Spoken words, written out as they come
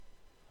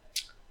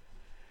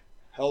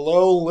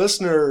Hello,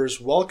 listeners.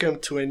 Welcome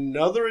to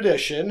another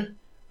edition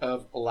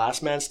of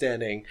Last Man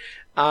Standing.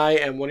 I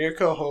am one of your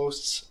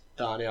co-hosts,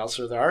 Daniel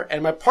Sardar,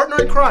 and my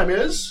partner in crime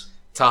is...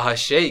 Taha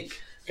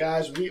Sheikh.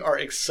 Guys, we are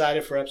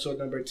excited for episode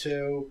number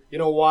 2. You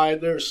know why?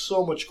 There's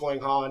so much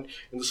going on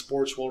in the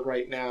sports world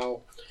right now.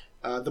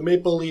 The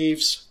Maple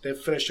Leafs, they've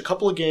finished a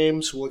couple of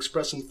games. We'll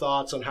express some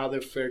thoughts on how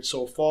they've fared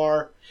so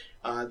far.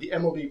 The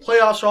MLB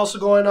playoffs are also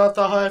going on,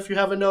 Taha, if you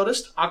haven't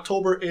noticed.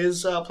 October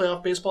is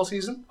playoff baseball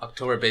season.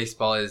 October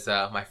baseball is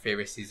my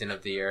favorite season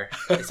of the year.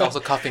 It's also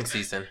cuffing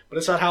season. But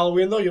it's not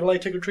Halloween, though? You don't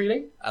like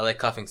trick-or-treating? I like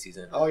cuffing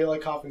season. Oh, you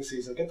like coughing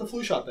season. Get the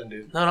flu shot then,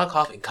 dude. No, not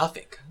coughing.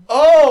 Cuffing.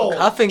 Oh!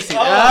 Cuffing season.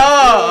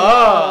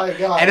 Oh my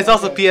God. And it's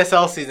also Okay.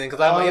 PSL season because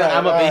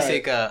I'm a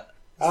basic...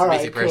 All right,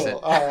 basic cool. person.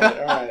 All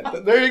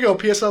right. There you go,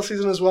 PSL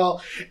season as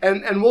well.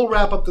 And we'll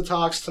wrap up the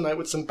talks tonight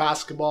with some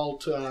basketball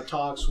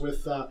talks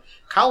with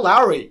Kyle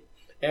Lowry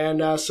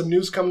and some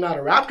news coming out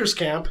of Raptors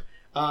camp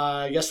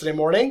yesterday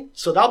morning.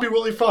 So that'll be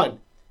really fun.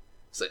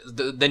 So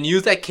the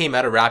news that came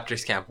out of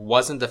Raptors camp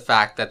wasn't the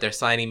fact that they're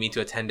signing me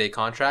to a 10-day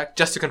contract.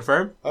 Just to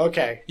confirm.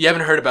 Okay. You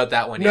haven't heard about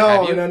that one yet,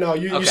 have you? No.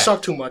 You Okay.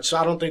 suck too much, so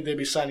I don't think they'd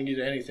be signing you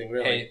to anything,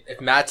 really. Hey, if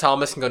Matt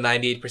Thomas can go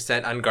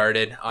 98%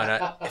 unguarded on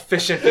an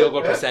efficient field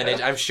goal percentage,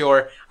 I'm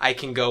sure I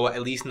can go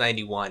at least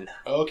 91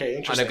 Okay, on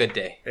interesting. a good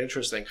day.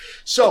 Interesting.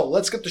 So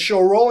let's get the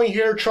show rolling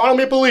here. Toronto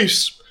Maple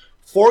Leafs,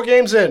 4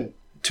 games in,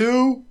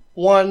 2,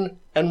 1,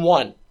 and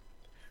 1.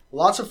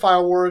 Lots of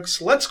fireworks.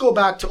 Let's go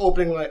back to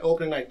opening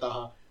night,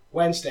 Taha.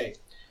 Wednesday.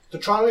 The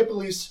Toronto Maple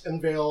Leafs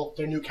unveil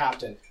their new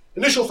captain.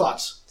 Initial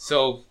thoughts.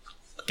 So,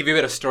 I'll give you a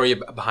bit of story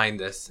behind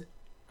this.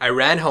 I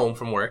ran home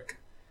from work,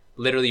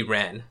 literally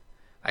ran.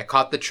 I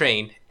caught the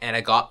train, and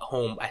I got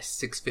home at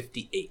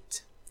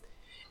 6:58.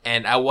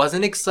 And I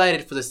wasn't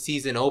excited for the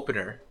season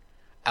opener.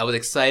 I was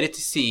excited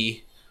to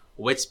see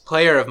which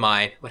player of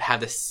mine would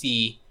have the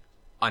C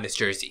on his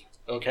jersey.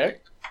 Okay.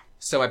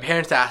 So my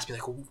parents asked me,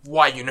 like,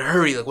 why are you in a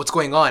hurry? Like, what's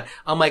going on?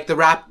 I'm like, the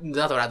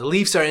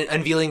Leafs are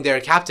unveiling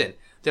their captain.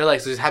 They're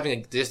like, so just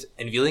having this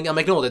unveiling? I'm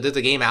like, no, there's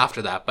a game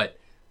after that, but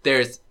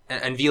there's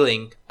an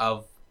unveiling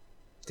of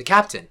the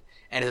captain.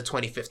 And it's a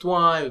 25th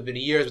one, we've been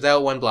years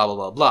without one, blah, blah,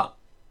 blah, blah.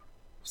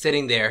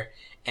 Sitting there,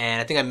 and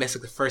I think I missed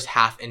like the first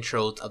half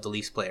intros of the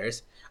Leafs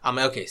players. I'm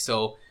like, okay,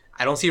 so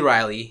I don't see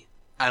Riley,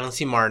 I don't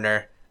see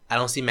Marner, I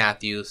don't see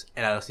Matthews,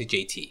 and I don't see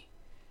JT.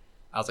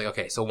 I was like,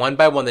 okay, so one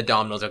by one the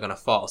dominoes are going to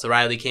fall. So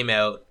Riley came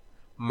out,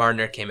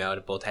 Marner came out,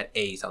 and both had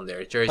A's on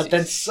their jerseys. But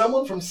then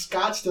someone from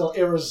Scottsdale,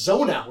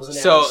 Arizona was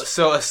announced.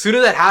 So as soon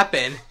as that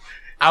happened,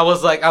 I'm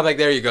like,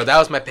 there you go. That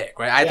was my pick,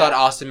 right? I thought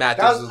Austin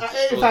Matthews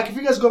in fact, if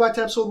you guys go back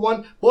to episode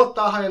 1, both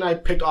Taha and I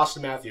picked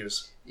Austin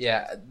Matthews.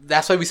 Yeah,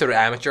 that's why we sort of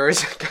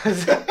amateurs.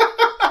 Cause,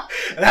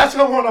 And that's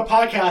why we're on a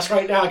podcast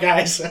right now,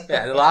 guys.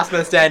 yeah, the last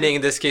man standing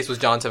in this case was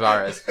John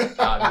Tavares.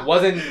 It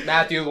wasn't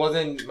Matthew, it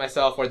wasn't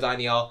myself or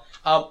Danielle.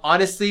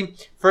 Honestly,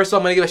 first of all,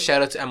 I'm going to give a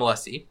shout out to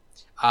MLSE.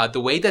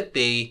 The way that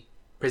they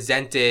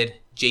presented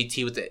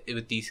JT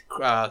with these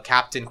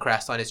captain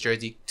crest on his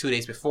jersey 2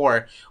 days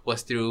before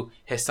was through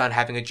his son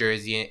having a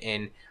jersey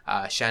in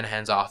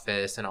Shanahan's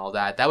office and all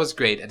that. That was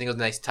great. I think it was a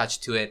nice touch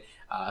to it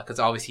because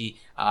obviously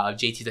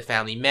JT's a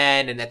family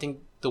man, and I think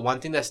the one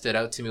thing that stood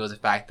out to me was the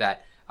fact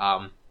that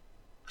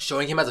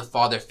showing him as a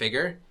father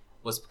figure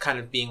was kind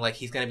of being like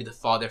he's going to be the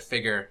father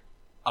figure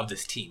of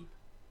this team.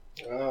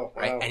 Oh, wow.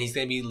 Right? And he's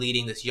going to be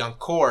leading this young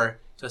core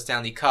to a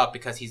Stanley Cup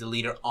because he's a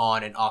leader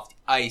on and off the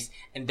ice.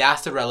 And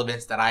that's the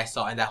relevance that I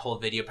saw in that whole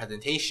video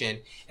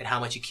presentation and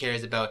how much he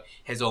cares about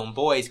his own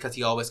boys because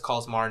he always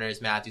calls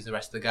Marner's, Matthews, the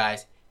rest of the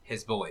guys,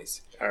 his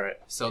boys. All right.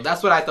 So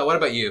that's what I thought. What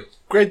about you?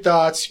 Great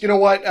thoughts. You know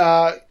what?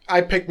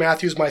 I picked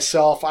Matthews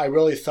myself. I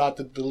really thought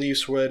that the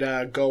Leafs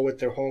would go with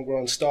their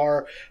homegrown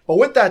star. But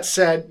with that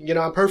said,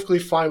 I'm perfectly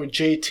fine with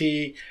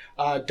JT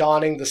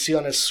donning the C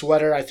on his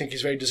sweater. I think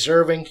he's very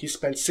deserving. He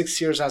spent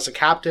 6 years as a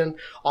captain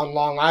on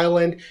Long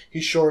Island. He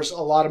shows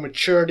a lot of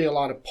maturity, a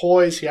lot of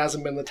poise. He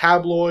hasn't been in the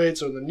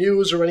tabloids or the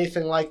news or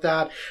anything like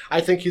that. I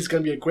think he's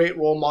going to be a great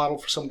role model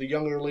for some of the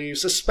younger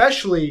Leafs,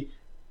 especially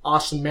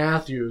Austin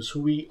Matthews,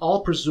 who we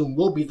all presume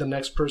will be the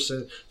next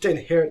person to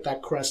inherit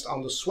that crest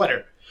on the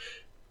sweater.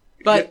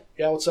 But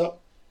yeah, what's up?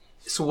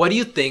 So what do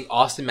you think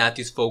Austin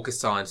Matthews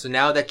focused on? So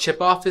now that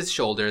chip off his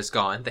shoulder is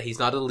gone, that he's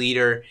not a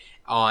leader,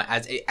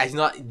 as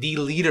not the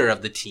leader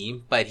of the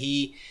team, but do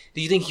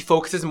you think he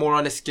focuses more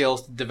on his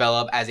skills to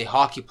develop as a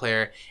hockey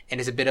player and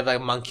is a bit of a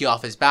monkey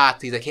off his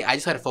back? He's like, hey, I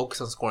just got to focus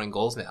on scoring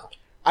goals now.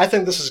 I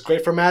think this is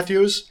great for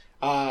Matthews.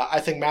 I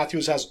think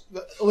Matthews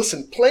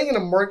playing in a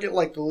market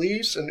like the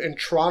Leafs in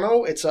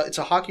Toronto, it's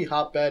a hockey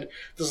hotbed.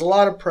 There's a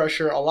lot of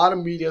pressure, a lot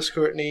of media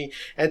scrutiny,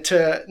 and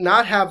to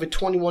not have a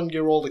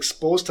 21-year-old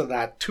exposed to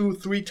that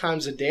 2-3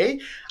 times a day,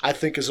 I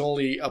think is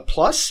only a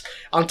plus.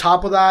 On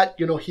top of that,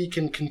 he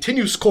can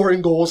continue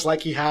scoring goals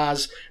like he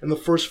has in the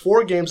first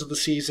 4 games of the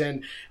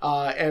season,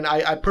 and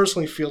I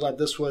personally feel that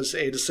this was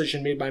a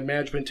decision made by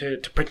management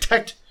to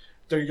protect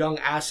their young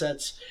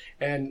assets.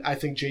 And I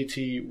think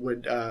JT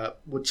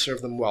would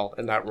serve them well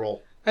in that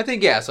role. I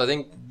think, yeah. So I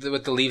think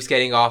with the Leafs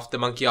getting off the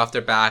monkey off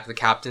their back, the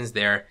captain's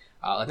there.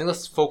 I think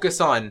let's focus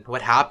on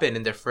what happened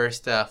in their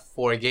first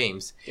 4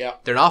 games. Yeah.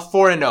 They're not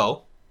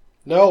 4-0.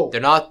 No.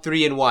 They're not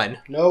 3-1.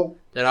 No.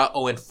 They're not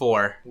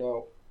 0-4.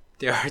 No.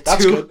 They are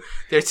That's two. good.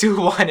 They're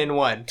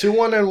 2-1-1.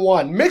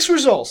 2-1-1. Mixed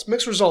results.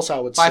 Mixed results, I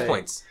would say. 5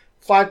 points.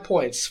 5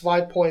 points.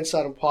 5 points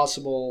out of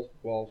possible.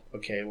 Well,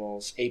 okay. Well,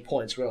 it's 8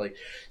 points really.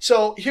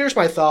 So here's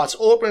my thoughts.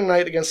 Opening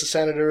night against the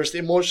Senators. The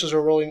emotions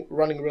are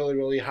running really,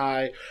 really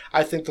high.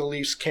 I think the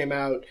Leafs came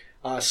out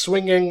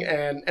swinging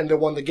and they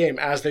won the game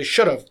as they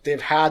should have.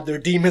 They've had their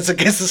demons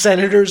against the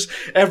Senators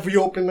every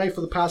opening night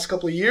for the past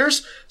couple of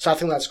years. So I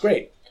think that's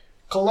great.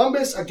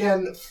 Columbus,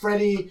 again,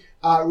 Freddie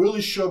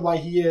really showed why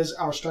he is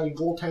our starting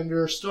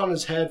goaltender. Stood on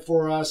his head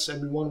for us,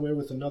 and we won away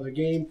with another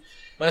game.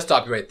 I'm going to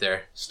stop you right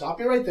there. Stop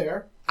you right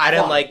there. I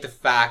didn't Why? like the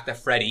fact that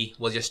Freddie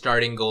was your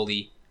starting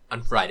goalie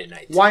on Friday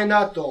night. Why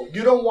not, though?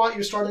 You don't want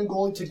your starting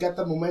goalie to get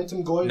the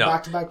momentum going No.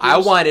 back-to-back games? I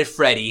wanted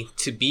Freddie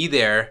to be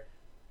there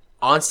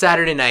on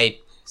Saturday night,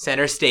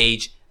 center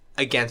stage,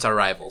 against our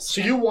rivals.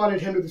 So you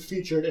wanted him to be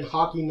featured in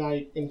Hockey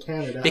Night in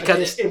Canada Because-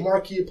 against a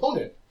marquee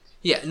opponent.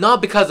 Yeah,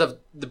 not because of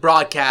the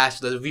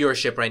broadcast, the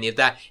viewership, or any of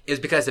that.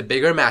 It's because it's a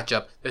bigger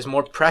matchup. There's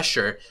more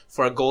pressure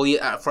for a goalie,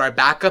 for our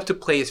backup to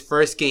play his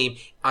first game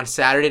on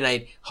Saturday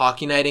night,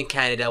 Hockey Night in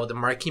Canada, with a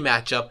marquee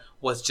matchup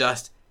was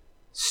just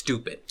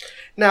stupid.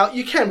 Now,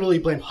 you can't really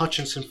blame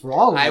Hutchinson for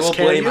all of this, I will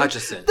can blame you?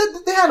 Hutchinson.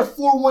 They had a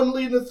 4-1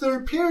 lead in the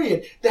third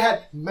period. They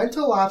had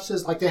mental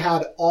lapses like they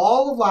had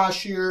all of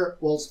last year,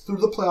 well, through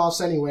the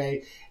playoffs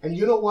anyway. And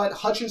you know what?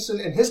 Hutchinson,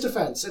 in his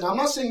defense, and I'm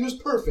not saying he was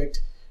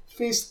perfect,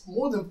 faced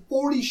more than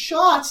 40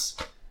 shots.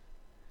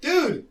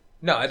 Dude,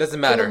 No, it doesn't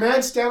can matter. a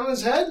man stand on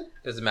his head?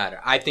 Doesn't matter.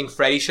 I think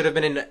Freddie should have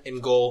been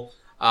in goal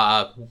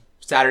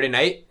Saturday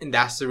night, and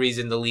that's the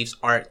reason the Leafs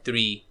aren't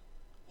 3-0-1.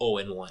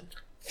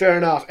 Fair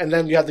enough. And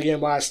then you had the game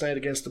last night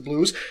against the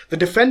Blues, the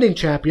defending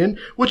champion,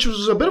 which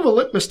was a bit of a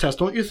litmus test,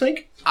 don't you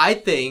think? I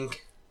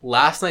think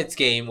last night's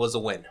game was a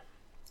win.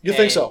 You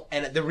think so?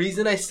 And the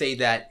reason I say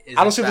that is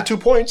I don't see the 2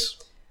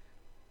 points.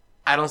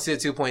 I don't see the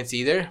 2 points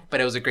either, but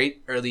it was a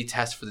great early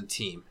test for the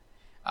team.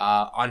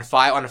 On a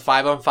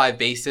 5-on-5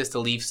 basis, the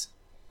Leafs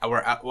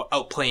were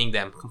outplaying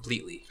them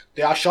completely.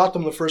 They outshot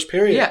them the first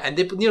period. Yeah, and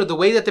they, the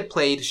way that they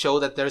played showed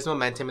that there's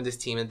momentum in this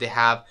team, and they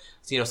have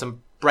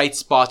some bright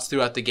spots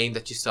throughout the game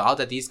that you saw,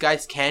 that these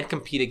guys can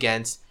compete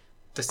against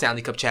the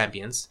Stanley Cup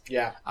champions.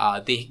 Yeah.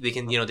 They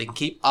can they can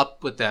keep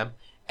up with them,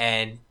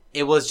 and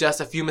it was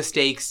just a few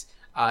mistakes,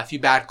 a few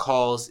bad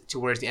calls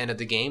towards the end of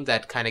the game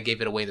that kind of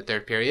gave it away in the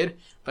third period.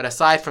 But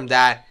aside from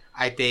that,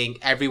 I think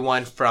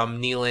everyone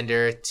from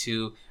Nylander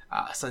to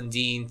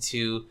Sundin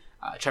to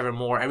Trevor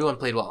Moore, everyone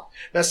played well.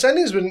 Now,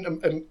 Sundin's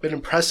been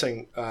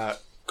impressing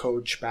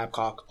Coach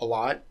Babcock a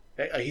lot.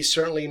 He's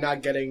certainly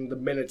not getting the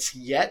minutes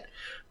yet,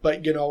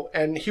 but,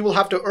 and he will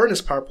have to earn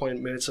his power play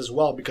minutes as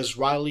well because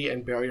Riley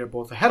and Barry are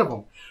both ahead of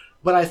him.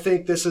 But I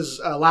think this is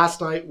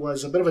last night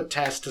was a bit of a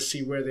test to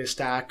see where they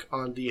stack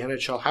on the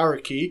NHL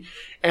hierarchy.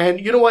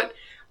 And you know what?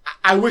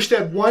 I wish they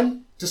had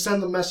won to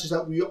send the message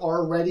that we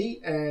are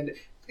ready. And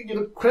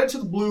credit to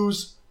the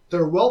Blues.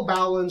 They're well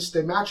balanced.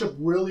 They match up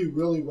really,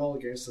 really well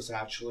against us,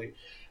 actually.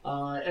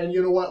 And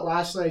you know what?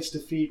 Last night's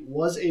defeat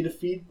was a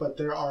defeat, but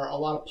there are a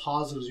lot of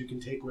positives you can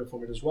take away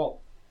from it as well.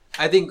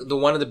 I think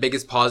one of the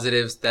biggest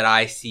positives that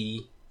I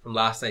see from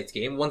last night's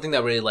game, one thing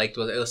that I really liked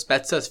was it was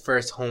Spezza's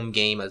first home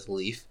game as a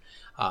Leaf.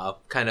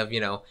 Kind of,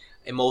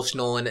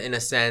 emotional in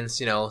a sense.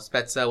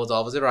 Spezza was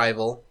always a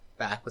rival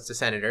back with the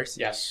Senators.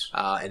 Yes.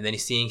 And then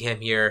seeing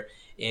him here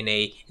in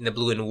the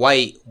blue and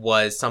white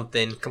was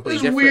something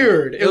completely different.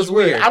 Weird. It was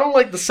weird. I don't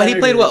like the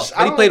Senators. But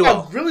he played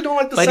well. I really don't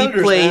like the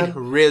Senators,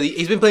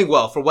 He's been playing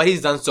well. For what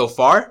he's done so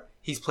far,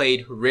 he's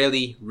played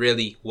really,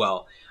 really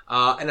well.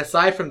 And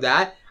aside from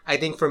that, I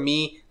think for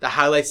me, the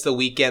highlights of the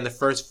weekend, the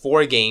first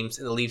 4 games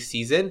in the Leafs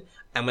season,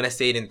 I'm going to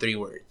say it in 3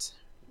 words.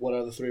 What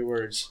are the 3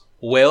 words?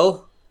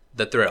 Will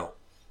the thrill.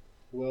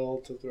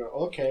 Will to thrill.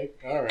 Okay.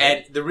 All right.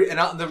 And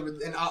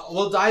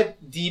we'll dive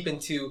deep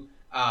into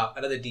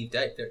another deep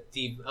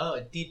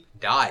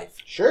dive.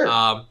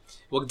 Sure.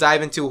 We'll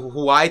dive into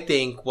who I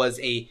think was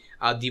one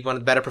of the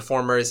better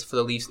performers for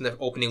the Leafs in the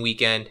opening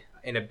weekend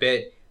in a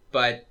bit.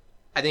 But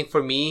I think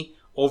for me,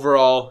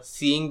 overall,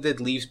 seeing the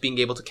Leafs being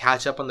able to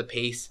catch up on the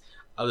pace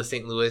of the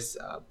St. Louis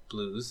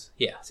Blues.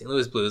 Yeah, St.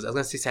 Louis Blues. I was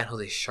going to say San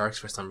Jose Sharks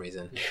for some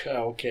reason.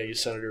 Oh, okay, you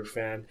Senator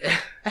fan.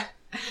 But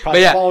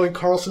Probably yeah. following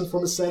Carlson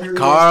from the Senator.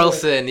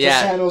 Carlson, to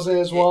yeah. San Jose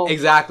as well.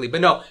 Exactly.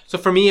 But no, so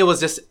for me, it was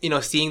just,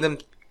 seeing them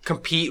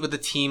compete with a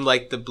team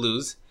like the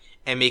Blues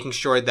and making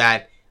sure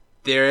that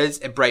there is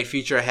a bright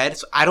future ahead.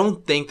 So I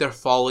don't think they're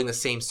following the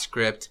same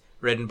script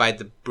written by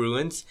the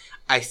Bruins.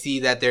 I see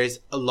that there's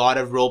a lot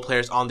of role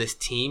players on this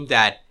team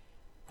that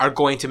are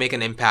going to make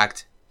an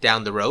impact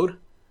down the road.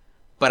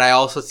 But I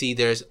also see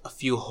there's a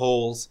few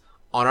holes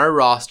on our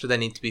roster that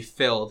need to be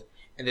filled.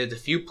 And there's a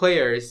few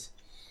players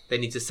that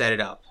need to set it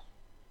up.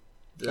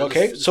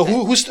 Okay, so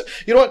who's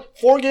you know what?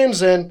 4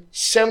 games in,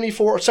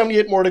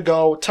 78 more to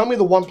go. Tell me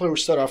the one player who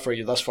stood out for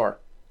you thus far.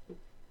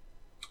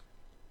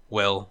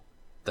 Will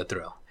the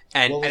thrill.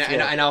 And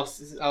I'll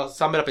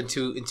sum it up in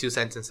two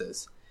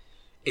sentences.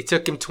 It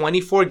took him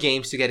 24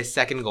 games to get his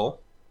second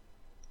goal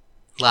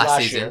last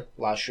season.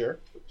 Last year.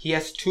 He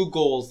has 2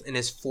 goals in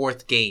his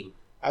 4th game.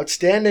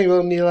 Outstanding,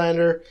 Will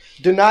Nylander.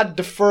 Do not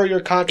defer your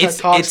contract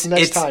talks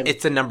next time.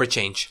 It's a number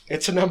change.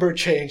 It's a number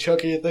change.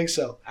 Okay, you think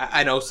so?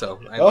 I know so.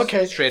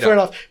 Okay, fair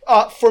enough.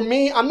 For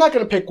me, I'm not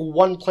going to pick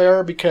one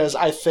player because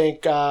I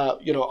think a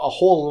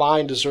whole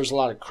line deserves a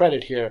lot of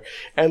credit here.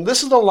 And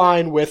this is the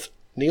line with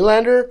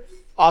Nylander,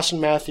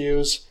 Austin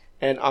Matthews,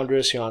 and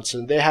Andreas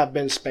Johnsson. They have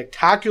been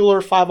spectacular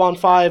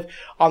 5-on-5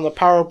 on the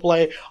power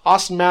play.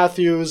 Austin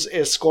Matthews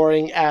is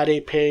scoring at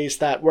a pace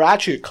that we're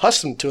actually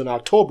accustomed to in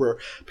October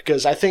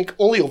because I think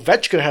only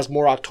Ovechkin has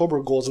more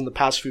October goals in the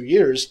past few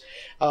years.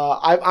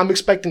 I'm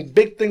expecting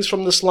big things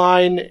from this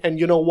line, and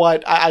you know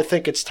what? I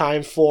think it's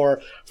time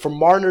for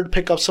Marner to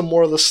pick up some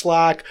more of the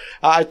slack.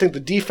 I think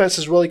the defense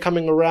is really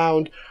coming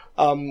around.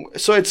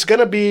 So it's going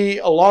to be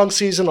a long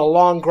season, a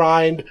long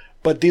grind,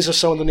 but these are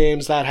some of the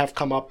names that have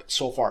come up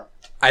so far.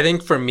 I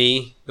think for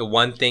me, the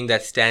one thing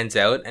that stands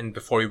out, and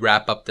before we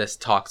wrap up this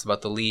talks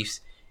about the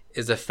Leafs,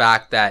 is the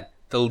fact that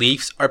the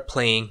Leafs are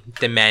playing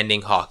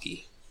demanding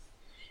hockey.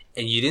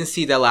 And you didn't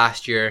see that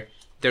last year.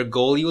 Their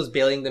goalie was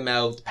bailing them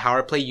out. The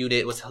power play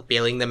unit was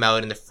bailing them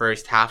out in the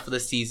first half of the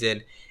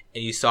season.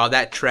 And you saw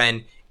that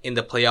trend in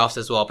the playoffs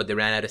as well, but they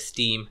ran out of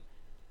steam.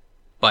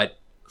 But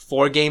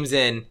 4 games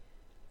in,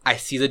 I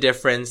see the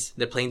difference.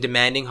 They're playing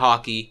demanding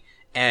hockey.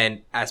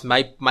 And as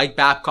Mike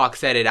Babcock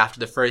said it after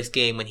the first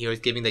game when he was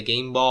giving the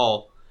game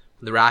ball,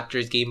 the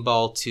Raptors game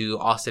ball to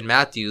Austin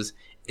Matthews,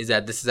 is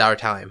that this is our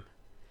time.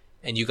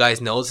 And you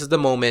guys know this is the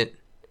moment.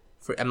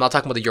 I'm not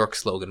talking about the York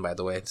slogan, by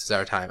the way. This is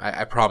our time.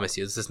 I promise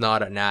you. This is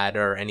not an ad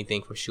or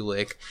anything from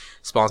Schulich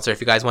sponsor. If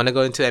you guys want to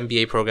go into an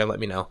MBA program, let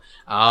me know.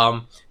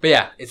 But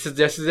yeah, this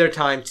is their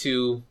time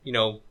to,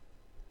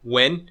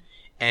 win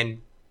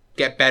and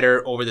get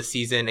better over the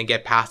season and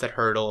get past that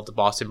hurdle of the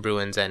Boston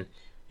Bruins and,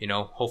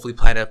 hopefully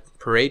plan a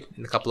parade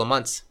in a couple of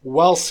months.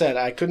 Well said.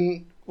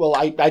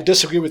 I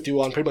disagree with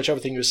you on pretty much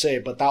everything you say,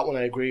 but that one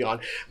I agree on.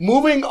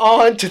 Moving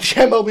on to the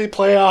MLB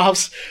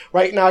playoffs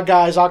right now,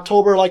 guys.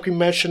 October, like we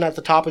mentioned at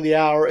the top of the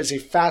hour, is a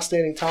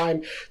fascinating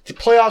time. The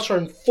playoffs are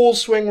in full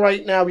swing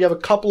right now. We have a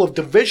couple of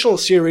divisional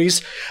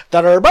series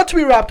that are about to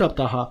be wrapped up,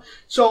 Taha.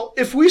 So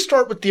if we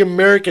start with the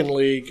American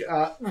League,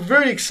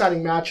 very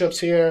exciting matchups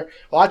here.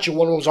 Well, actually,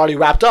 one of them's already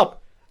wrapped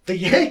up. The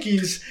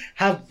Yankees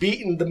have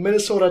beaten the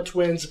Minnesota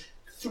Twins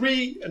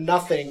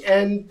 3-0.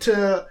 And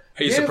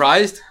are you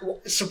surprised?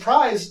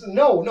 Surprised?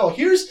 No.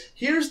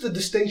 Here's the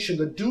distinction,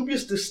 the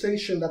dubious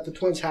distinction that the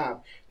Twins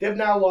have. They've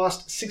now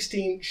lost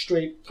 16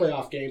 straight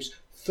playoff games,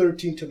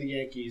 13 to the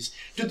Yankees.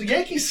 Did the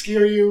Yankees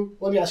scare you?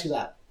 Let me ask you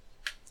that.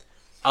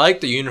 I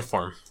like the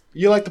uniform.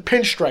 You like the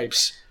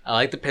pinstripes? I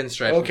like the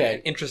pinstripes.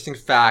 Okay. Interesting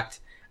fact.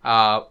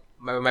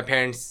 My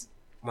parents,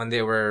 when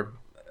they were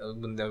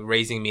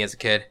raising me as a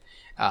kid,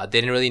 they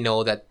didn't really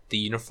know that the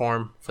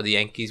uniform for the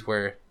Yankees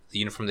were the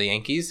uniform of the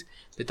Yankees.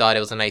 They thought it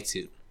was a night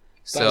suit.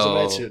 That was a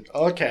night suit.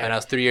 Okay. When I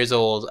was 3 years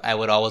old, I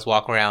would always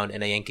walk around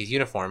in a Yankees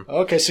uniform.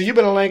 Okay, so you've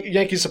been a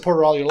Yankees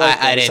supporter all your life.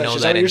 I didn't know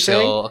that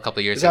until a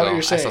couple of years ago. What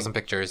you're saying? I saw some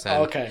pictures.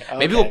 And okay.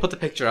 Maybe we'll put the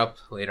picture up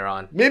later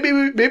on. Maybe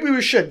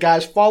we should,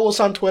 guys. Follow us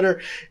on Twitter.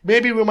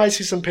 Maybe we might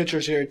see some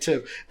pictures here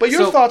too. But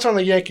your thoughts on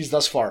the Yankees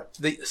thus far?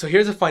 So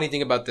here's the funny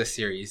thing about this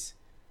series.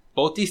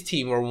 Both these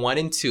teams were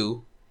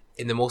 1-2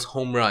 in the most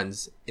home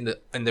runs in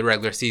the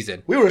regular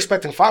season. We were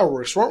expecting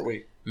fireworks, weren't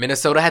we?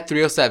 Minnesota had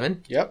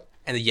 307. Yep.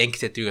 And the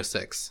Yankees had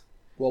 306.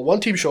 Well, one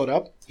team showed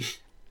up.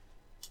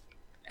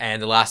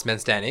 And the last man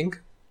standing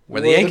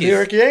were the Yankees. The New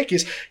York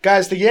Yankees.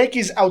 Guys, the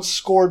Yankees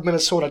outscored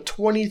Minnesota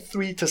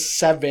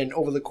 23-7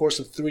 over the course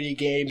of 3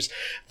 games.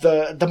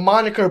 The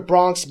moniker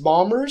Bronx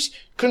Bombers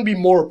couldn't be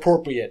more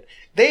appropriate.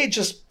 They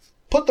just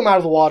put them out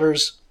of the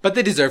waters. But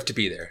they deserve to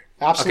be there.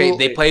 Absolutely.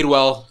 Okay, they played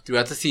well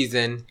throughout the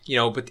season,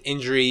 with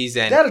injuries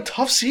and they had a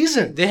tough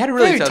season. They had a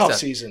really Very tough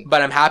season.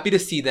 But I'm happy to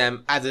see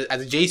them as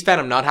a Jays fan.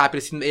 I'm not happy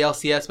to see them in the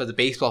ALCS, but as a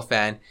baseball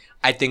fan,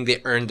 I think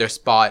they earned their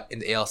spot in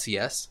the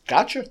ALCS.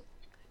 Gotcha.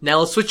 Now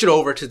let's switch it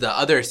over to the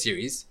other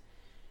series,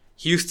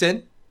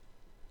 Houston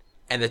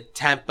and the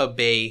Tampa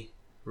Bay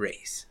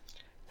Rays.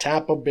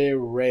 Tampa Bay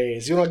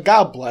Rays.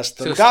 God bless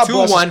them. So it's God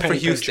bless 2-1 for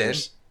Houston.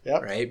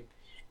 Yep. Right.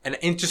 An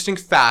interesting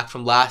fact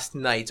from last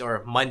night's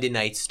or Monday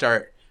night's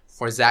start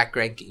for Zach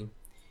Greinke.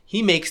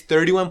 He makes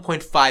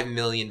 $31.5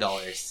 million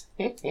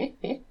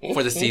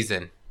for the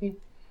season.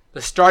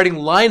 The starting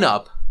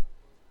lineup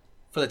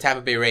for the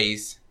Tampa Bay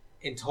Rays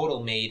in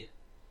total made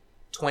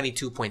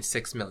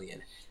 $22.6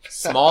 million.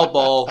 Small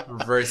ball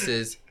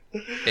versus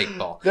big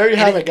ball. There you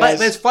have it, guys.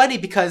 But it's funny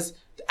because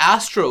the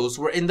Astros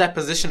were in that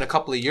position a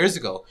couple of years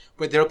ago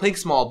where they were playing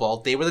small ball.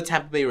 They were the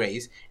Tampa Bay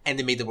Rays, and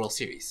they made the World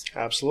Series.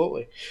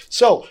 Absolutely.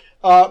 So,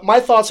 my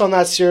thoughts on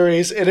that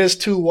series, it is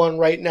 2-1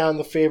 right now in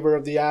the favor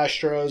of the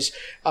Astros.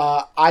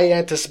 I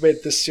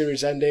anticipate this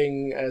series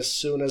ending as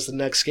soon as the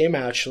next game,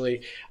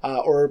 actually,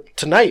 or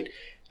tonight.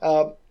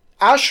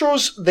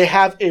 Astros, they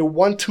have a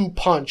 1-2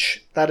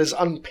 punch that is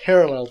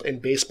unparalleled in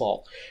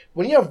baseball.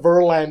 when you have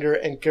Verlander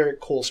and Garrett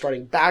Cole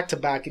starting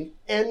back-to-back in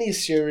any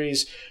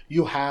series,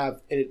 you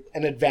have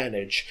an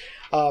advantage.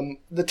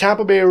 The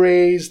Tampa Bay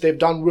Rays, they've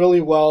done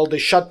really well. They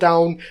shut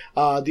down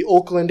the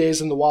Oakland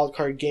A's in the wild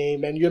card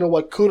game. And you know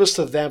what? Kudos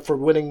to them for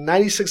winning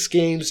 96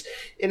 games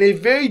in a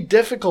very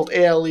difficult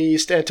AL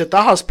East. And to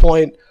Taha's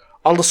point,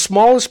 on the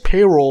smallest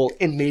payroll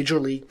in Major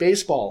League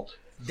Baseball.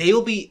 They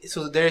will be,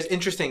 so there's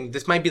interesting,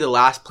 this might be the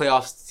last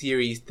playoff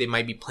series they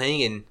might be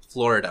playing in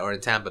Florida or in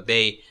Tampa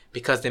Bay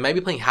because they might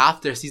be playing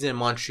half their season in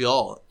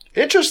Montreal.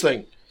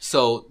 Interesting.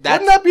 So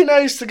that's... Wouldn't that be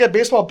nice to get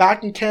baseball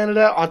back in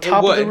Canada on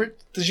top of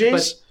the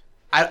Jays?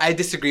 But I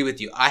disagree with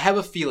you. I have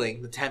a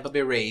feeling the Tampa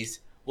Bay Rays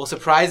will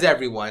surprise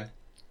everyone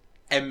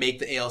and make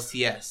the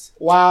ALCS.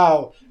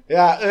 Wow.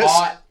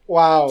 Yeah.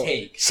 Wow.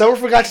 Take. Someone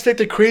forgot to take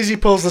the crazy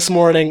pills this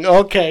morning.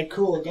 Okay,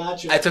 cool.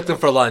 Gotcha. I took them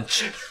for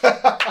lunch.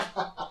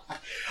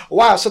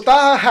 Wow, so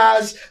Taha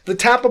has the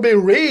Tampa Bay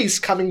Rays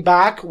coming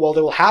back. Well,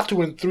 they will have to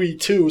win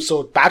 3-2,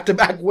 so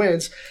back-to-back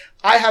wins.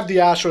 I have the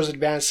Astros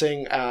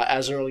advancing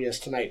as early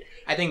as tonight.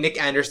 I think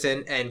Nick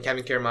Anderson and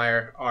Kevin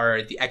Kiermaier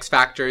are the X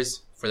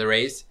factors for the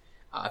Rays.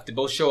 If they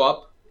both show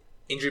up,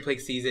 injury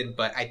plagued season,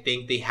 but I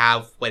think they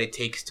have what it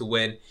takes to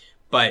win.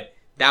 But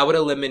that would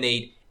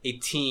eliminate a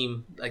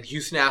team like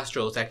Houston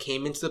Astros that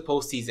came into the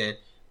postseason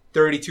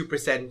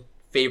 32%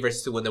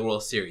 favorites to win the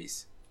World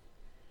Series.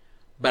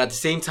 But at the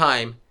same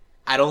time,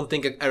 I don't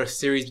think a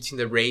series between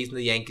the Rays and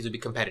the Yankees would be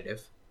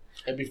competitive.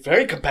 It'd be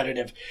very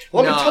competitive.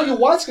 Let me tell you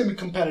why it's going to be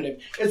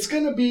competitive. It's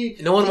going to be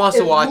no one wants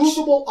to watch an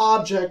immovable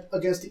object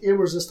against the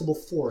irresistible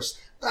force.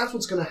 That's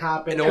what's going to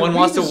happen. No one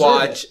wants to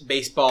watch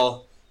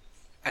baseball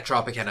at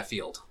Tropicana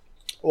Field.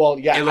 Well,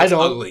 yeah, it looks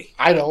ugly.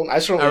 I don't. I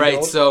certainly don't. All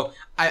right, so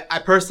I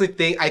personally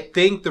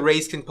think the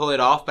Rays can pull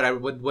it off, but I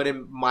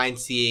wouldn't mind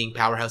seeing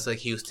powerhouse like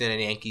Houston and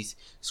Yankees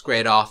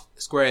square it off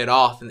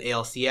in the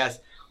ALCS.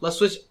 Let's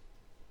switch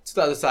to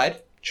the other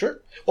side.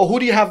 Sure. Well, who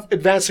do you have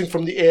advancing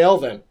from the AL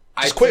then?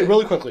 Just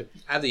really quickly.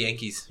 I have the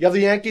Yankees. You have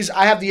the Yankees.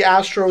 I have the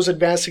Astros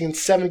advancing in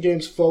 7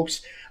 games,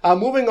 folks.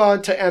 Moving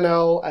on to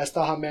NL, as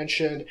Taha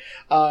mentioned,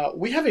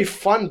 we have a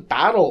fun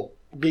battle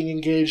being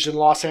engaged in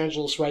Los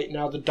Angeles right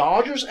now. The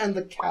Dodgers and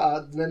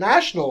the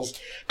Nationals,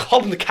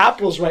 call them the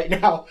Capitals right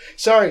now.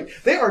 Sorry,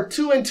 they are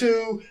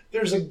 2-2.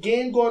 There's a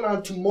game going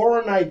on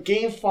tomorrow night,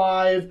 Game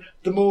 5.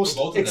 The most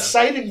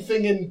exciting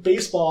thing in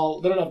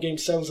baseball. They don't have Game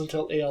 7s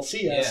until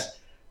ALCS. Yeah.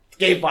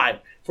 Game 5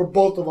 for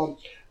both of them.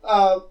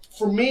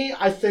 For me,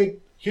 I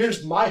think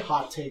here's my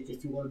hot take.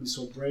 If you want to be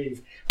so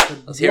brave,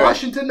 the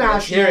Washington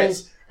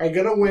Nationals are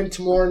gonna win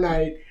tomorrow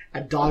night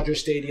at Dodger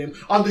Stadium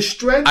on the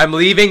strength. I'm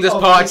leaving this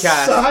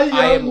podcast.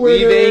 I am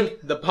leaving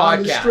the podcast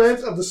on the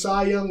strength of the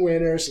Cy Young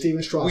winner,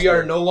 Steven Strasburg. We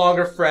are no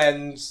longer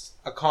friends,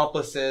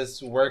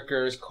 accomplices,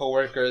 workers,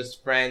 co-workers,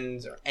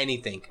 friends, or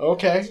anything.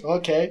 Okay,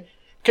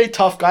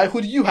 tough guy.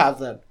 Who do you have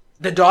then?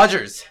 The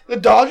Dodgers. The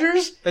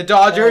Dodgers? The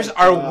Dodgers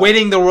are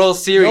winning the World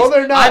Series. No,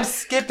 they're not. I'm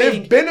skipping.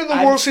 They've been in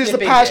the World Series the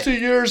past 2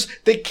 years.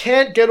 They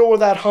can't get over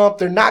that hump.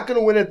 They're not going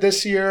to win it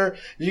this year.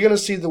 You're going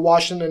to see the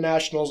Washington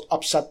Nationals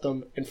upset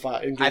them in Game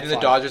 5. I think the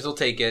Dodgers will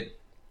take it.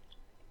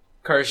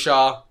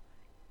 Kershaw.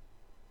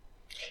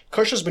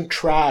 Kershaw's been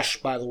trash,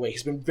 by the way.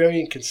 He's been very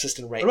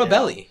inconsistent right now. What about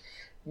Belly?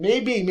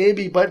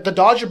 Maybe, but the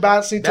Dodger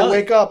bats need to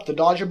wake up. The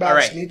Dodger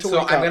bats need to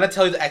wake up. So I'm going to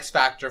tell you the X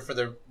factor for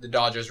the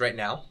Dodgers right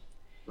now.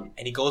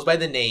 And he goes by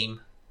the name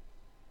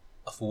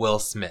of Will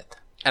Smith.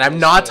 And I'm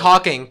not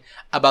talking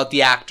about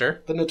the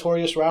actor. The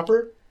Notorious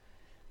Rapper?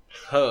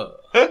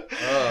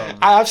 I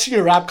have seen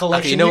your rap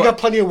collection. Okay, you got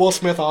plenty of Will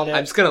Smith on it.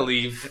 I'm just going to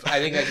leave. I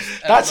think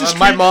that's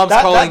my mom's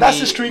calling me.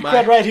 That's the street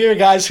cred right here,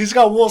 guys. He's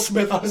got Will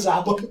Smith on his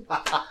album.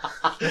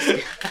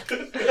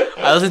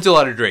 I listen to a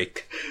lot of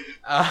Drake.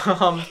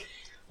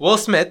 Will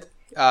Smith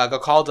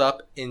got called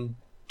up in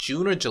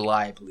June or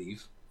July, I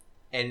believe.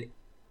 And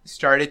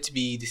started to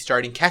be the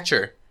starting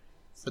catcher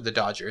for the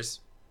Dodgers,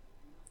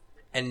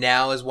 and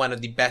now is one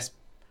of the best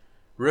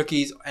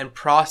rookies and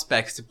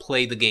prospects to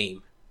play the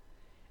game.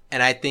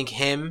 And I think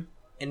him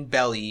and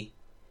Belly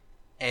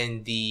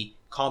and the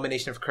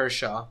combination of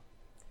Kershaw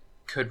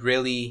could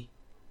really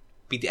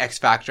be the X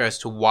factor as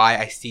to why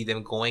I see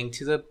them going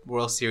to the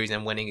World Series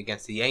and winning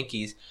against the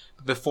Yankees.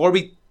 But before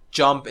we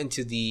jump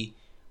into the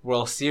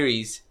World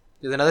Series,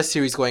 there's another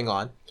series going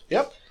on.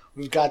 Yep.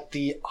 We've got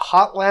the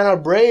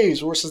Hotlanta Braves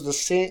versus the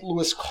St.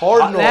 Louis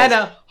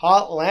Cardinals.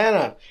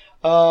 Hotlanta.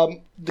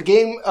 The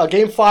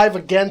game 5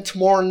 again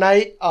tomorrow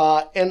night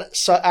at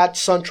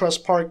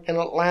SunTrust Park in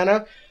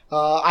Atlanta.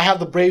 I have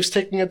the Braves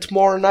taking it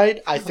tomorrow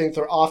night. I think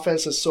their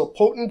offense is so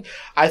potent.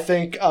 I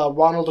think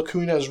Ronald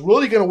Acuna is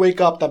really going to wake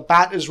up. The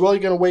bat is really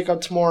going to wake up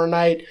tomorrow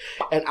night.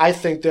 And I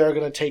think they're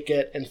going to take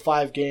it in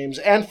 5 games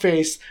and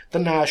face the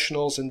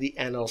Nationals in the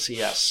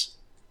NLCS.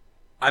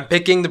 I'm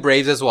picking the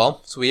Braves as well,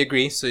 so we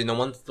agree. So no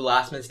one's the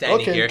last man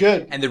standing here.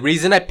 Good. And the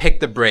reason I picked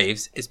the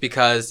Braves is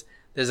because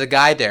there's a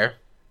guy there,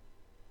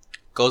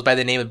 goes by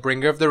the name of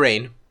Bringer of the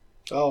Rain.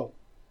 Oh.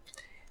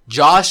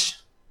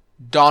 Josh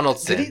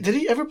Donaldson. Did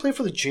he ever play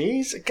for the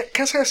Jays? It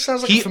kind of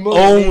sounds like He a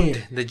familiar owned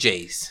name. the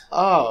Jays.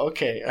 Oh,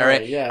 okay. All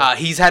right. Yeah.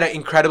 He's had an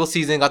incredible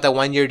season. Got that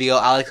 1 year deal.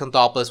 Alex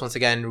Anthopoulos once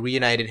again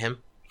reunited him.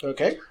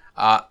 Okay.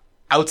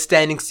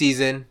 Outstanding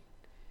season,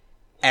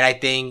 and I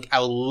think I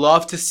would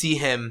love to see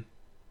him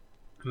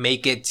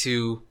make it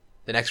to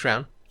the next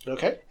round.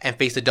 Okay. And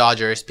face the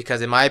Dodgers,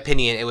 because in my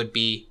opinion, it would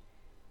be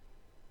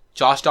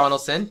Josh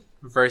Donaldson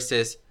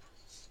versus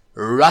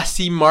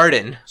Rusty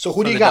Martin. So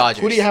who do from you the got?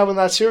 Dodgers. Who do you have in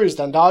that series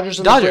then? Dodgers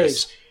and Dodgers. the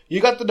Braves. You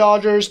got the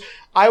Dodgers.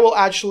 I will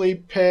actually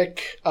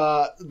pick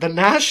the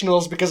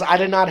Nationals because I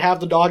did not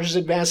have the Dodgers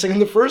advancing in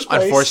the first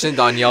place. Unfortunately,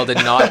 Danielle did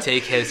not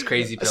take his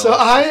crazy pill. So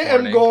I this am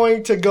morning.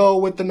 going to go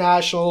with the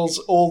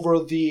Nationals over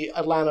the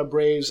Atlanta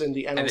Braves in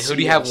the NLCS. And who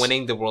do you have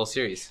winning the World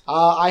Series?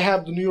 I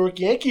have the New York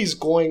Yankees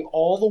going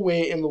all the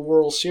way in the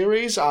World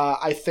Series.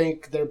 I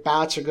think their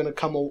bats are going to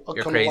come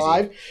crazy.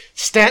 alive.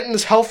 Stanton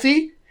is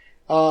healthy.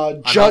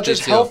 Judge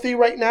is healthy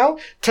right now.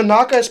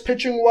 Tanaka is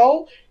pitching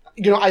well.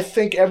 I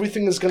think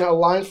everything is going to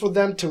align for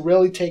them to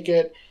really take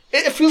it.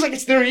 It feels like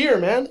it's their year,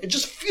 man. It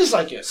just feels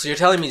like it. So you're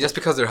telling me just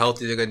because they're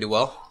healthy, they're going to do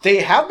well? They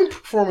have been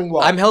performing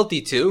well. I'm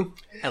healthy too.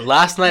 And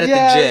last night at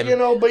the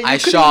gym, but you I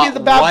couldn't shot be the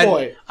bad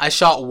boy. I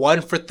shot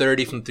 1 for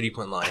 30 from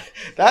 3-point line.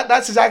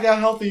 That's exactly how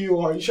healthy you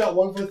are. You shot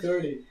 1 for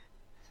 30.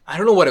 I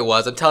don't know what it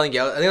was. I'm telling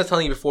you. I think I was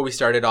telling you before we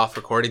started off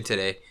recording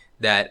today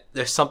that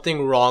there's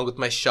something wrong with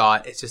my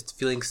shot. It's just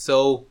feeling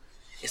so.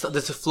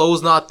 The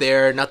flow's not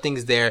there.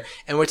 Nothing's there.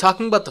 And we're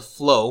talking about the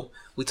flow.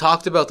 We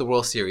talked about the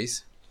World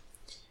Series.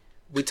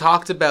 We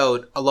talked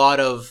about a lot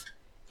of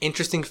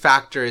interesting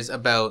factors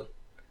about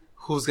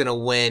who's going to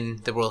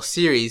win the World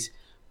Series,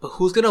 but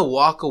who's going to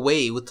walk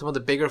away with some of the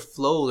bigger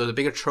flows or the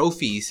bigger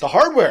trophies. The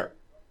hardware.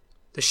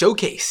 The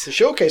showcase. The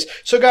showcase.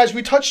 So, guys,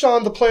 we touched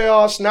on the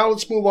playoffs. Now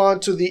let's move on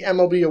to the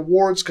MLB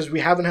awards because we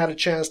haven't had a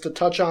chance to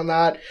touch on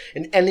that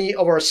in any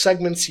of our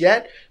segments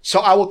yet. So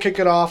I will kick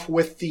it off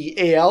with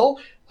the AL.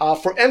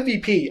 For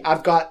MVP,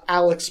 I've got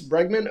Alex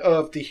Bregman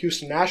of the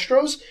Houston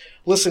Astros.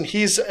 Listen,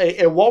 he's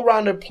a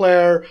well-rounded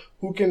player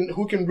who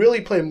can really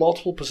play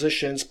multiple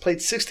positions. Played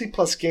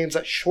 60-plus games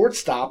at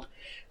shortstop.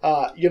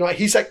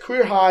 He's at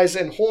career highs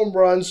in home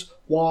runs,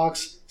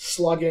 walks,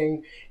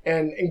 slugging,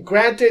 and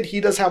granted,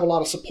 he does have a lot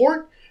of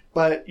support.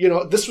 But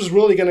this was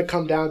really going to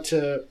come down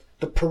to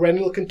the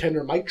perennial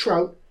contender Mike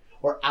Trout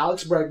or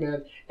Alex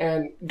Bregman.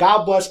 And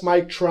God bless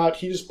Mike Trout.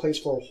 He just plays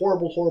for a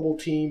horrible, horrible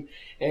team.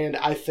 And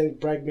I think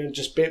Bregman,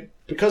 just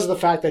because of the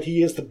fact that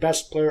he is the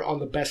best player on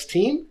the best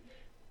team,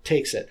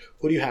 takes it.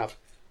 Who do you have?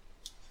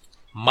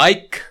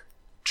 Mike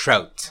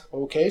Trout.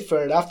 Okay,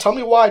 fair enough. Tell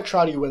me why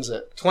Trouty wins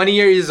it. 20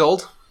 years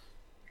old.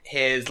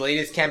 His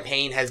latest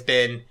campaign has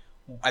been,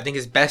 I think,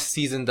 his best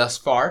season thus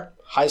far.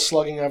 Highest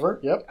slugging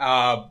ever. Yep.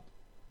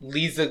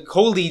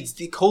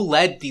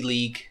 Co-led the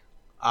league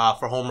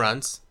for home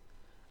runs.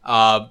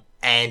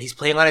 And he's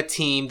playing on a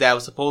team that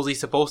was supposedly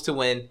supposed to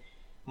win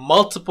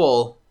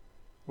multiple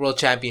world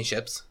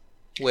championships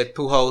with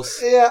Pujols.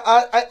 Yeah,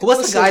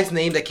 What's the guy's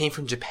name that came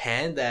from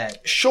Japan?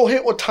 That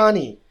Shohei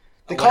Ohtani.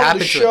 They What call it the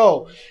happened to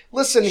show.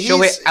 Listen,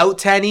 Shohei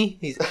Ohtani.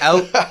 He's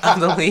out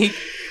of the league.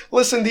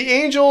 Listen, the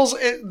Angels,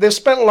 they've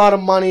spent a lot of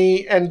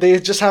money and they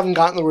just haven't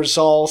gotten the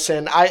results.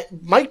 And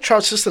Mike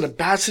Trout's just in a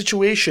bad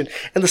situation.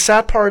 And the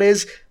sad part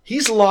is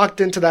he's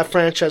locked into that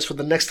franchise for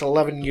the next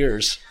 11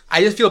 years.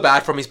 I just feel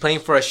bad for him. He's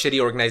playing for a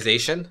shitty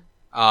organization.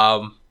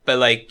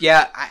 But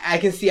I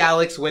can see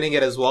Alex winning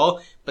it as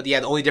well. But the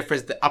only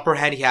difference, the upper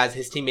hand he has,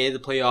 his team made the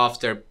playoffs.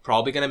 They're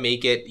probably going to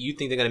make it. You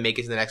think they're going to make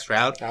it to the next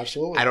round?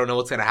 Absolutely. I don't know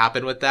what's going to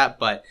happen with that.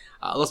 But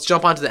let's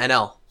jump on to the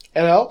NL.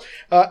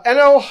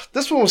 NL,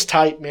 this one was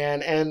tight,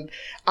 man. And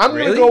I'm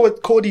going to go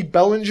with Cody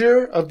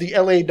Bellinger of the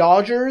LA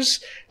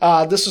Dodgers.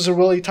 This was a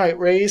really tight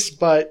race,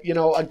 but,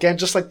 again,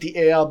 just like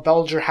the AL,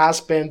 Bellinger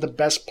has been the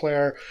best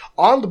player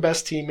on the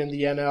best team in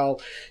the NL.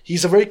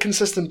 He's a very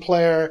consistent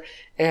player.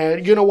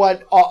 And you know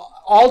what?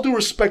 All due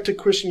respect to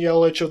Christian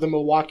Yelich of the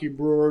Milwaukee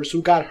Brewers,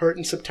 who got hurt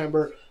in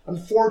September.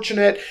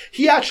 Unfortunate.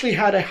 He actually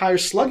had a higher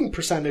slugging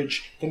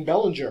percentage than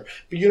Bellinger.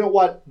 But you know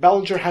what?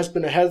 Bellinger has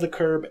been ahead of the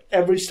curve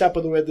every step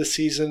of the way this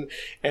season,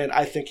 and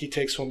I think he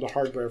takes home the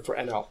hardware for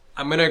NL.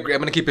 I'm gonna agree.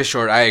 I'm gonna keep it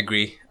short. I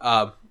agree.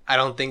 I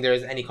don't think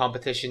there's any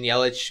competition.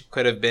 Yelich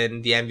could have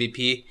been the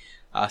MVP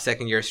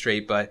second year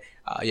straight, but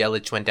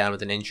Yelich went down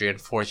with an injury,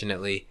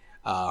 unfortunately.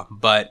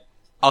 But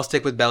I'll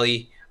stick with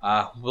Belly.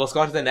 Let's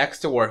go on to the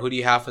next award. Who do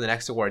you have for the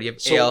next award? Do you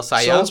have AL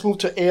Cy Young? So let's move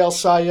to AL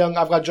Cy Young.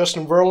 I've got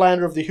Justin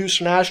Verlander of the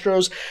Houston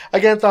Astros.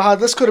 Again, Taha,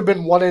 this could have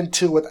been 1 and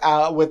 2 with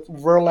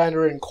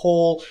Verlander and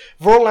Cole.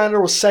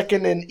 Verlander was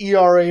second in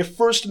ERA,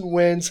 first in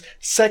wins,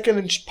 second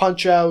in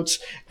punch-outs,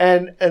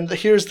 and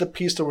here's the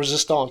piece de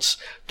resistance.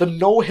 The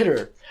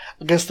no-hitter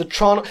against the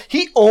Toronto.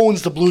 He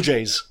owns the Blue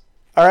Jays.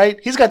 All right?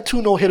 He's got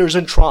 2 no-hitters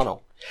in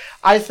Toronto.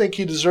 I think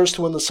he deserves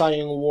to win the Cy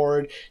Young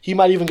Award. He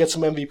might even get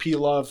some MVP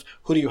love.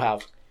 Who do you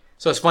have?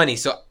 So it's funny.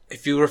 So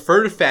if you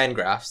refer to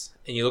Fangraphs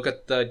and you look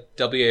at the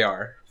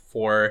WAR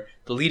for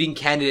the leading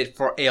candidate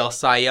for AL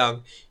Cy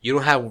Young, you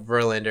don't have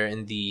Verlander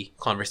in the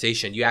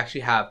conversation. You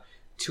actually have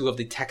 2 of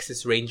the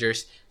Texas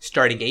Rangers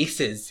starting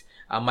aces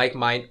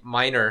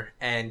Minor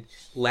and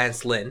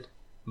Lance Lynn.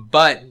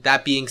 But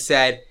that being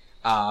said,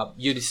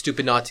 you'd be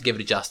stupid not to give it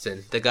to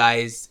Justin. The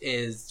guy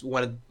is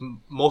one of the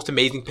most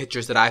amazing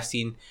pitchers that I've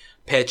seen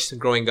pitch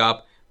growing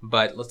up.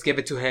 But let's give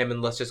it to him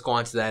and let's just go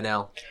on to the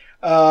NL.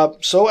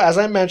 So as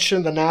I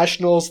mentioned, the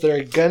Nationals,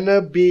 they're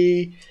gonna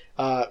be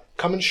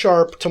coming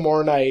sharp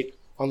tomorrow night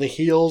on the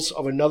heels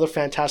of another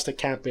fantastic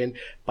campaign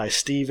by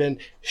Steven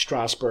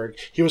Strasburg.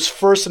 He was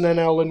first in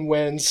NL in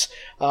wins,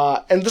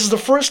 and this is the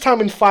first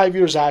time in 5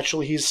 years,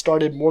 actually, he's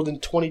started more than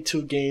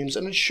 22 games,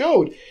 and it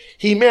showed.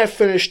 He may have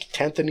finished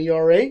 10th in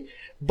ERA,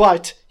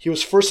 but he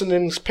was first in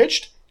innings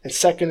pitched and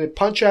second in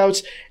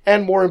punch-outs,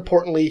 and more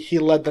importantly, he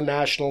led the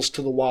Nationals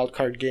to the wild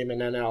card game in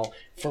NL.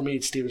 For me,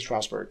 it's Steven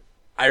Strasburg.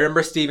 I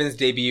remember Steven's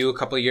debut a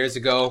couple of years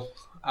ago.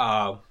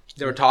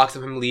 There were talks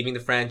of him leaving the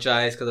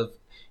franchise because of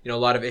a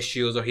lot of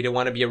issues, or he didn't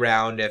want to be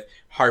around if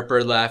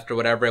Harper left or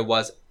whatever it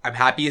was. I'm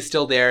happy he's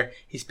still there.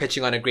 He's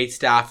pitching on a great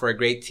staff for a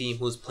great team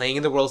who's playing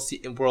in the World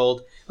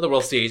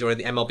Series or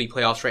the MLB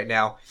playoffs right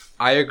now.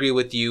 I agree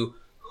with you.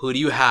 Who do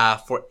you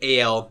have for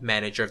AL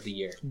Manager of the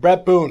Year?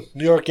 Bret Boone,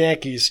 New York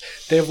Yankees.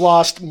 They've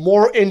lost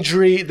more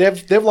injury.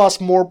 They've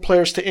lost more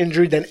players to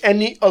injury than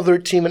any other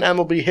team in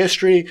MLB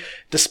history.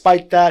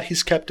 Despite that,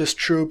 he's kept his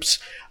troops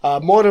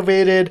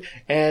motivated,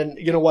 and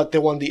you know what? They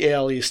won the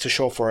AL East to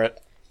show for it.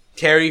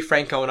 Terry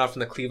Francona from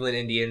the Cleveland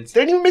Indians.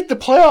 They didn't even make the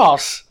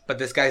playoffs. But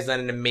this guy's done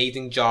an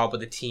amazing job with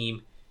the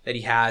team that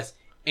he has.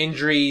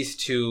 Injuries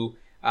to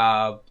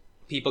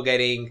people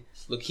getting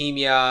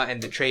leukemia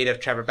and the trade of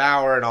Trevor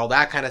Bauer and all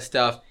that kind of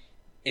stuff.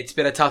 It's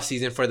been a tough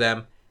season for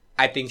them.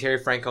 I think Terry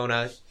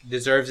Francona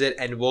deserves it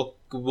and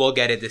will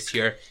get it this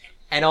year.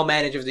 NL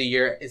Manager of the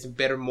Year is a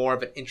bit more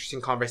of an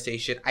interesting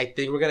conversation. I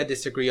think we're going to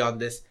disagree on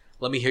this.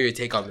 Let me hear your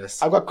take on this.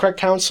 I've got Craig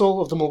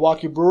Counsell of the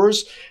Milwaukee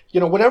Brewers.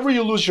 Whenever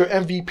you lose your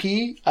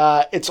MVP,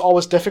 it's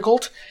always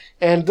difficult.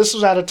 And this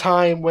was at a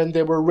time when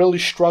they were really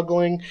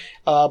struggling.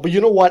 But you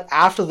know what?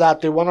 After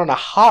that, they went on a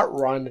hot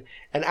run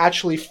and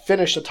actually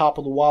finished atop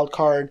of the wild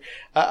card.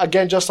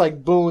 Again, just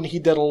like Boone, he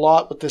did a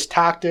lot with his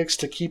tactics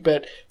to keep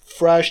it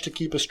fresh, to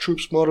keep his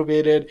troops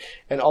motivated,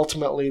 and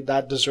ultimately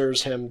that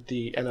deserves him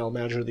the NL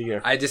Manager of the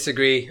Year. I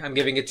disagree. I'm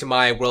giving it to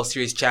my World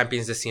Series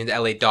champions this year, the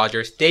LA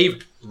Dodgers.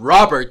 Dave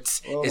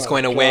Roberts is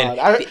going to win the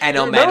NL Manager of the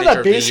Year. Remember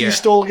that base he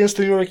stole against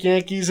the New York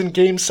Yankees in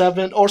Game 4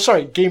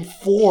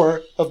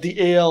 of the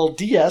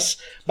ALDS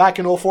back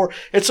in 2004?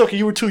 It's okay,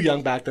 you were too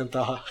young back then,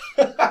 Taha.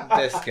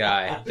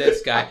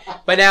 This guy.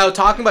 But now,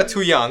 talking about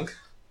too young,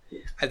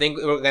 I think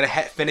we're going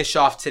to finish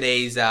off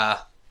today's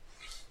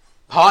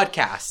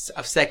podcast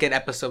of second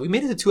episode. We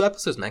made it to 2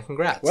 episodes, man.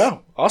 Congrats.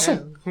 Wow, awesome.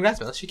 Yeah, congrats,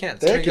 man. Let's shake hands.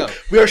 Thank you.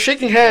 We are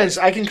shaking hands.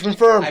 I can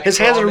confirm. His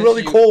hands are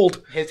really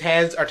cold. His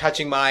hands are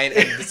touching mine,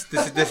 and this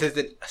is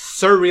a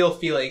surreal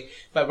feeling.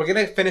 But we're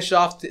going to finish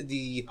off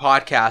the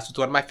podcast with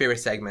one of my favorite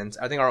segments.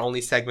 I think our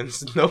only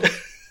segments. No.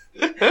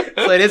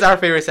 So it is our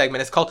favorite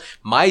segment. It's called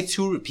My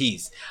Two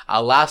Rupees.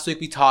 Last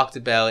week we talked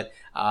about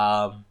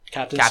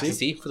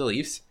captaincy for the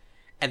Leafs.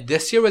 And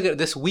this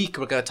week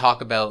we're going to talk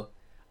about,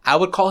 I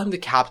would call him the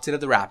captain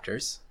of the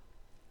Raptors,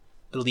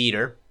 the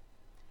leader,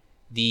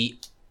 the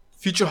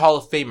future Hall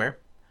of Famer,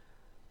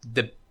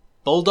 the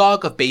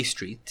Bulldog of Bay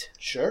Street.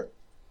 Sure.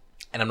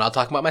 And I'm not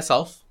talking about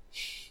myself.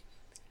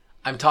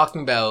 I'm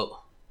talking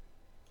about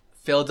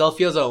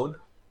Philadelphia's own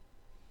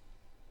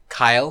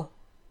Kyle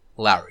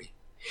Lowry,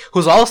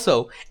 who's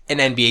also an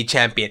NBA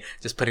champion.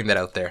 Just putting that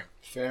out there.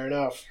 Fair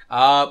enough.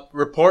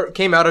 Report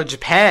came out of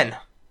Japan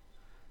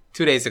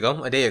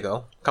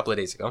a couple of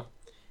days ago,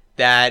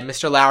 that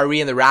Mr. Lowry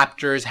and the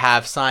Raptors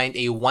have signed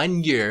a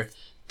 1-year,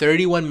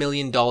 $31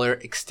 million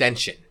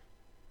extension.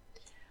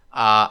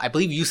 I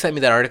believe you sent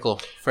me that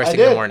article first thing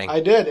in the morning. I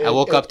did. I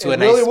woke up to a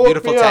nice,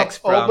 beautiful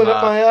text from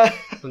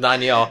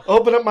Daniel.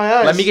 Open up my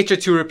eyes. Let me get your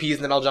 2 rupees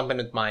and then I'll jump in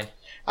with mine.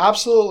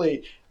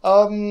 Absolutely.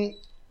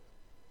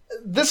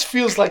 This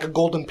feels like a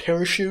golden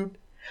parachute.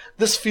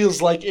 This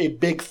feels like a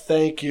big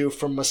thank you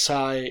from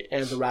Masai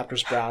and the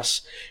Raptors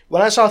brass.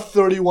 When I saw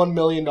 $31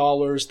 million,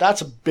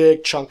 that's a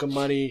big chunk of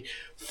money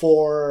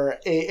for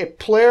a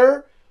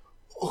player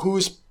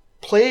whose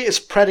play is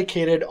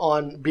predicated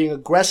on being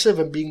aggressive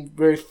and being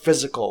very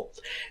physical.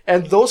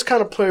 And those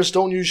kind of players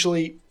don't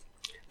usually,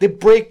 they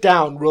break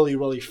down really,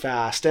 really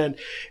fast. And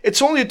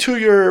it's only a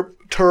 2-year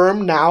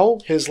term now,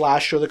 his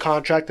last year of the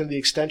contract and the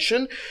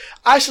extension.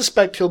 I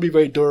suspect he'll be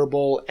very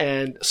durable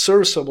and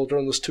serviceable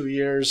during those 2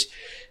 years.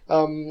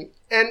 And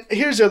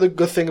here's the other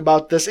good thing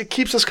about this. It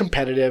keeps us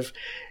competitive.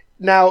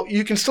 Now,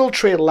 you can still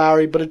trade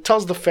Lowry, but it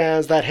tells the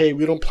fans that, hey,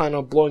 we don't plan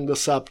on blowing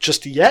this up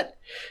just yet.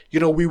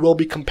 We will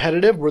be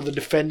competitive. We're the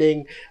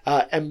defending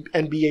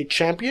NBA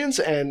champions,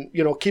 and,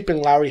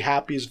 keeping Lowry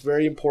happy is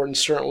very important.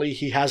 Certainly,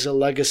 he has a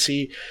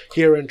legacy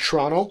here in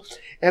Toronto.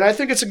 And I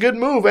think it's a good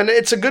move, and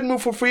it's a good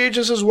move for free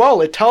agents as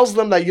well. It tells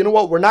them that,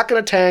 we're not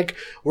going to tank,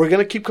 we're going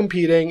to keep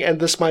competing,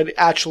 and this might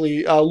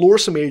actually lure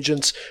some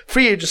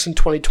free agents in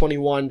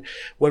 2021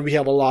 when we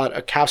have a lot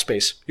of cap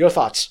space. Your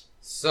thoughts?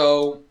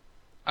 So,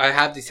 I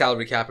have the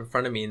salary cap in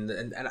front of me,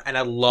 and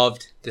I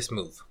loved this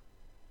move.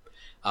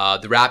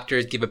 The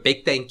Raptors give a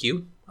big thank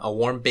you a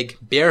warm big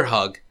bear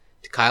hug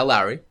to Kyle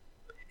Lowry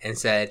and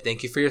said,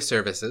 thank you for your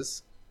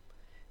services.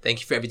 Thank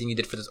you for everything you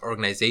did for this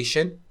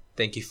organization.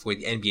 Thank you for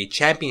the NBA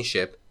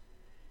championship.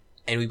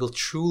 And we will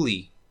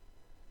truly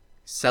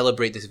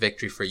celebrate this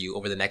victory for you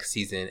over the next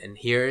season. And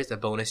here's a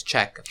bonus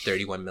check of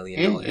 $31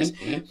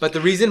 million. But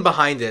the reason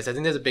behind this, I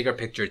think there's a bigger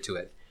picture to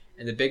it.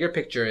 And the bigger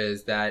picture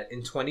is that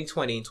in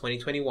 2020 and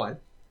 2021,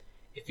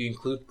 if you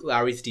include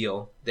Lowry's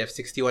deal, they have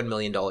 $61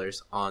 million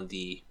on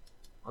the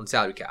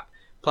salary cap.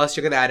 Plus,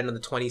 you're going to add another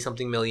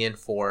 20-something million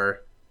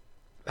for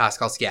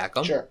Pascal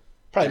Siakam. Sure.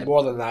 Probably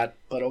more than that,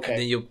 but okay.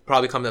 And then you'll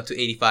probably come up to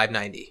 85,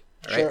 90.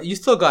 Right? Sure. You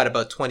still got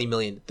about 20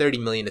 million, 30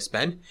 million to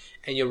spend,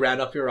 and you'll round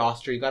up your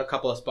roster. You got a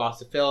couple of spots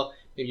to fill.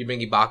 Maybe you bring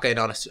Ibaka in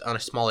on a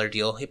smaller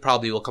deal. He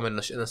probably will come in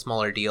a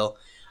smaller deal.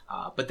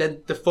 But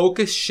then the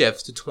focus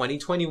shifts to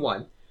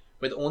 2021,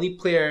 where the only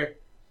player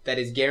that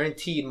is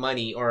guaranteed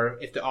money, or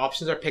if the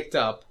options are picked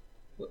up,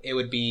 it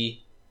would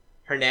be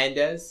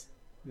Hernandez,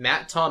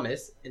 Matt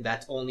Thomas, and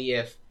that's only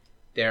if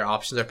their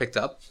options are picked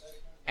up.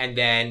 And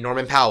then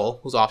Norman Powell,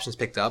 whose options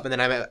picked up. And then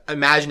I'm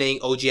imagining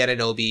OG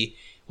Anunoby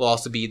will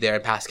also be there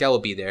and Pascal will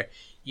be there.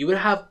 You would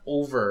have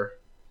over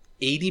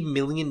 $80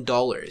 million,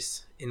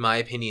 in my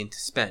opinion, to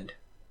spend.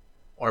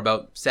 Or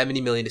about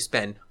 $70 million to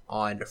spend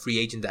on a free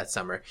agent that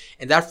summer.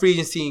 And that free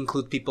agency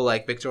includes people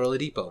like Victor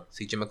Oladipo,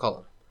 CJ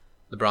McCollum,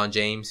 LeBron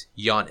James,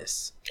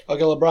 Giannis.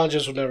 Okay, LeBron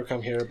James would never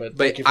come here, but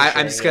thank you for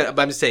I'm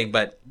just saying,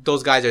 but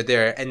those guys are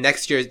there. And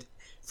next year's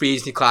free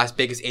agency class,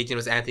 biggest agent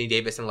was Anthony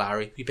Davis and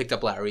Lowry. We picked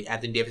up Lowry.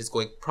 Anthony Davis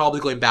is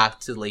probably going back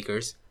to the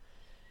Lakers.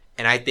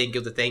 And I think it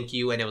was a thank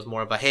you, and it was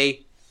more of a,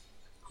 hey,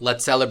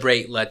 let's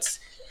celebrate. Let's,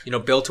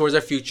 build towards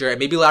our future. And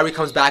maybe Lowry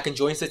comes back and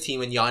joins the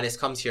team, and Giannis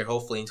comes here,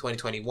 hopefully, in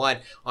 2021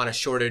 on a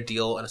shorter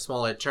deal and a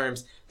smaller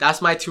terms.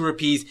 That's my 2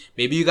 rupees.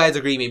 Maybe you guys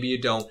agree, maybe you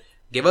don't.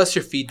 Give us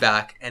your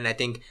feedback, and I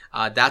think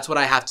that's what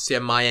I have to say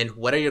on my end.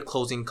 What are your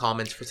closing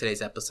comments for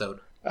today's episode?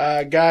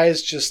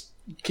 Guys, just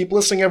keep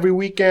listening every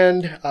week. We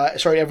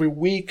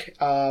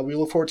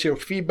look forward to your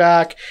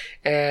feedback.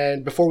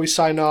 And before we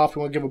sign off, we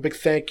want to give a big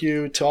thank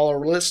you to all our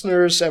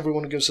listeners,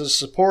 everyone who gives us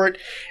support.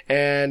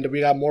 And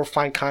we got more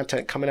fine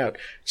content coming out.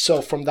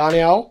 So from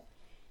Daniel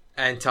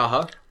and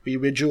Taha, we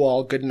bid you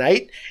all good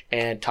night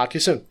and talk to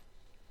you soon.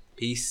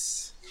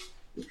 Peace.